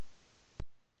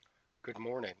Good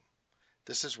morning.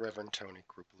 This is Reverend Tony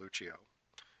Crupaluccio.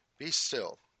 Be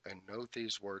still and note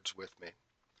these words with me.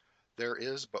 There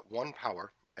is but one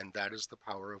power, and that is the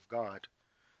power of God.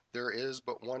 There is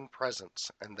but one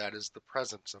presence, and that is the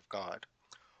presence of God.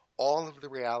 All of the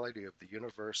reality of the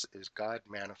universe is God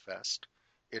manifest.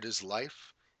 It is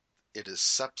life, it is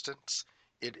substance,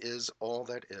 it is all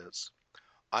that is.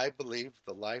 I believe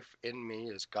the life in me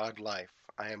is God life.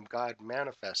 I am God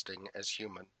manifesting as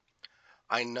human.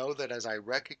 I know that as I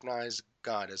recognize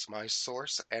God as my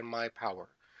source and my power,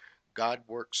 God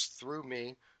works through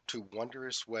me to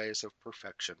wondrous ways of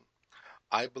perfection.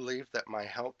 I believe that my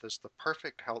health is the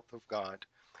perfect health of God,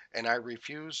 and I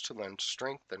refuse to lend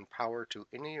strength and power to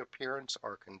any appearance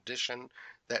or condition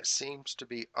that seems to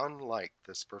be unlike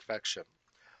this perfection.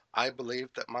 I believe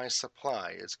that my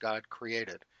supply is God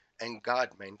created and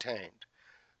God maintained.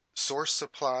 Source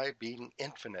supply, being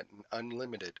infinite and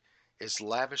unlimited, is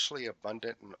lavishly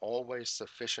abundant and always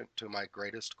sufficient to my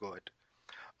greatest good.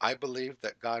 I believe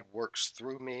that God works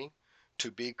through me to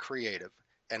be creative,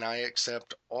 and I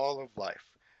accept all of life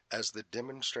as the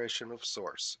demonstration of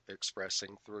Source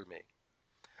expressing through me.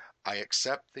 I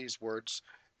accept these words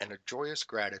in a joyous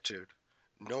gratitude,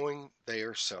 knowing they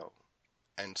are so,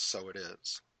 and so it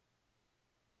is.